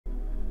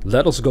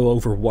Let us go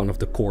over one of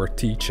the core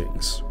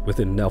teachings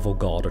within Neville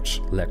Goddard's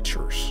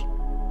lectures.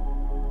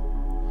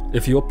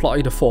 If you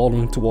apply the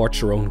following towards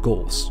your own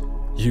goals,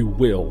 you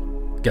will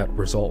get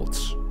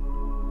results.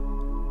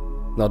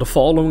 Now, the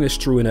following is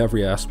true in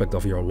every aspect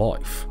of your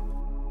life.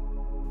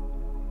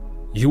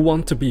 You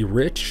want to be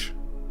rich?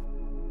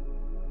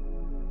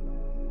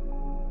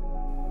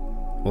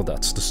 Well,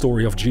 that's the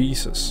story of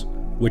Jesus,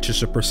 which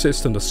is a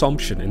persistent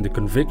assumption in the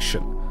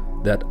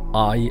conviction that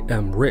I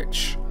am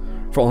rich.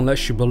 For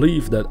unless you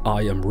believe that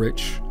I am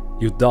rich,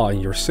 you die in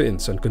your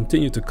sins and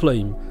continue to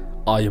claim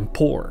I am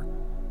poor.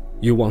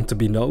 You want to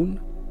be known?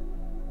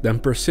 Then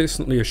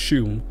persistently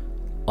assume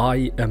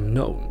I am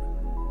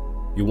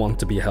known. You want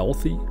to be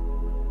healthy?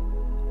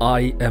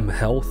 I am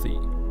healthy.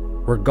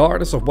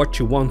 Regardless of what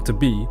you want to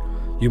be,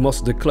 you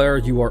must declare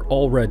you are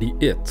already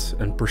it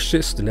and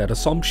persist in that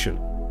assumption.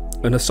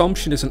 An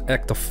assumption is an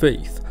act of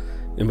faith,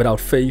 and without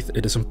faith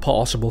it is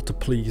impossible to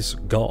please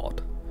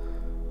God.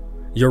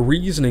 Your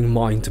reasoning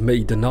mind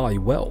may deny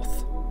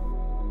wealth.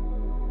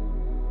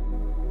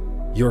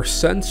 Your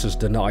senses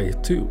deny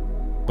it too,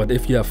 but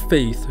if you have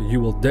faith, you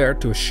will dare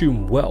to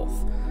assume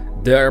wealth,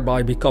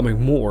 thereby becoming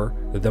more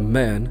the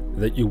man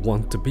that you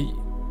want to be.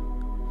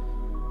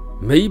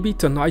 Maybe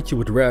tonight you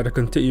would rather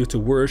continue to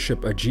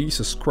worship a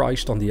Jesus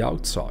Christ on the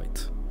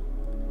outside.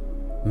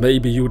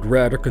 Maybe you would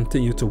rather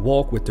continue to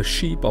walk with the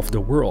sheep of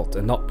the world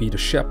and not be the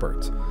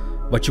shepherd,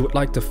 but you would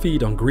like to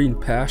feed on green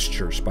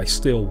pastures by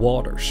still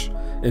waters,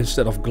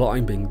 instead of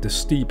climbing the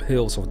steep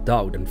hills of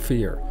doubt and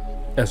fear,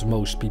 as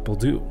most people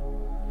do.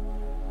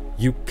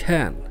 You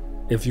can,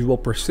 if you will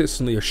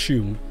persistently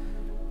assume,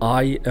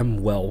 I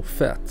am well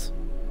fed.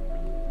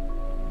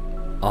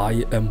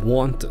 I am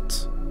wanted.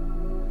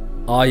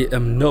 I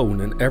am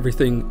known and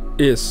everything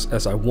is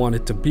as I want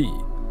it to be.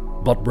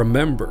 But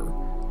remember,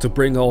 to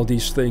bring all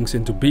these things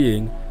into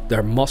being,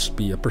 there must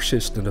be a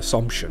persistent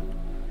assumption.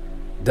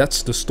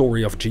 That's the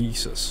story of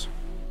Jesus.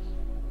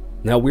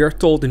 Now we are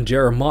told in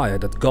Jeremiah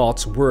that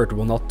God's word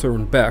will not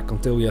turn back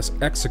until he has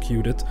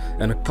executed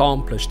and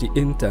accomplished the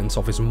intents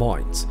of his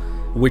mind,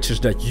 which is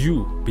that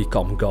you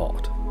become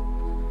God.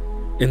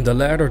 In the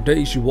latter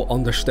days you will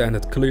understand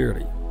it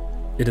clearly.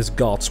 It is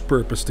God's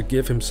purpose to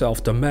give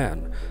himself to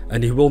man,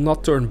 and he will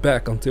not turn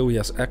back until he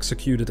has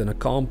executed and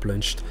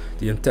accomplished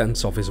the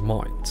intents of his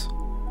mind.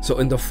 So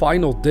in the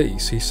final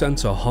days he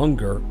sends a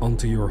hunger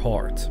unto your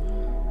heart,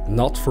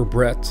 not for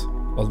bread,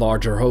 a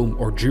larger home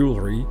or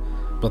jewelry,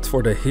 but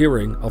for the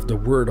hearing of the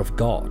word of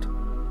God.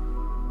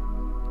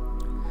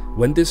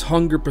 When this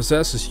hunger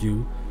possesses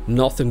you,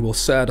 nothing will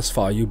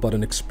satisfy you but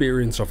an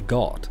experience of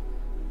God.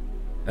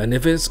 And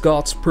if it is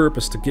God's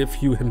purpose to give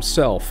you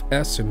himself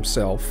as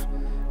himself,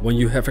 when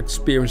you have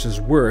experienced his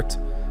word,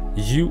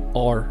 you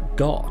are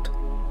God.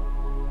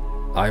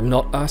 I am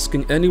not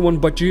asking anyone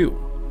but you.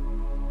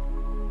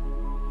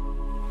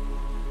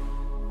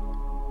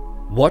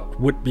 What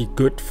would be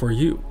good for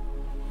you?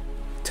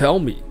 Tell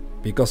me,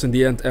 because in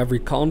the end every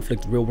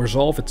conflict will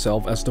resolve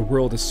itself as the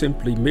world is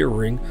simply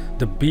mirroring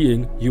the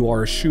being you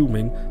are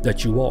assuming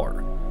that you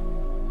are.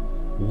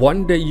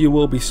 One day you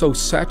will be so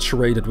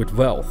saturated with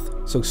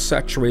wealth, so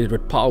saturated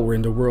with power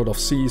in the world of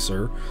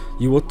Caesar,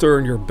 you will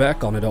turn your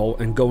back on it all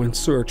and go in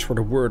search for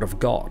the word of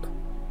God.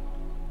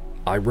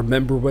 I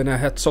remember when I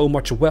had so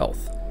much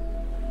wealth.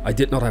 I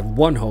did not have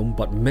one home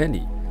but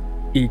many,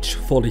 each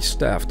fully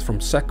staffed from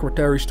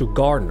secretaries to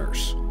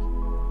gardeners.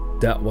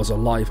 That was a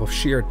life of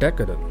sheer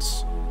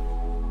decadence.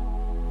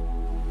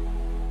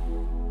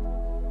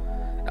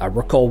 I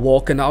recall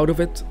walking out of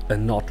it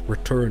and not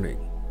returning.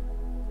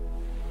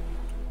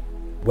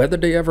 Whether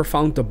they ever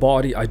found the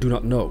body I do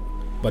not know,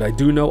 but I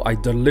do know I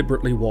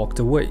deliberately walked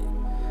away.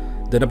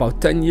 Then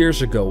about 10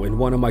 years ago, in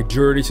one of my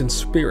journeys in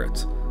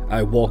spirit,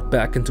 I walked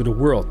back into the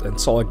world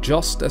and saw it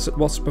just as it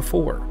was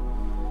before.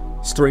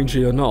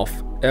 Strangely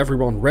enough,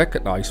 everyone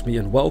recognized me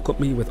and welcomed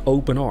me with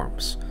open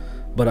arms,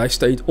 but I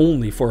stayed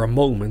only for a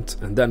moment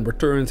and then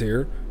returned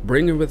here,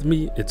 bringing with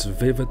me its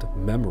vivid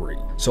memory.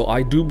 So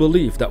I do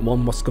believe that one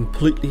must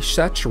completely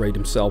saturate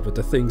himself with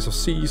the things of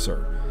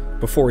Caesar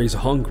before he's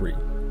hungry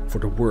for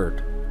the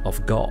word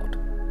of God.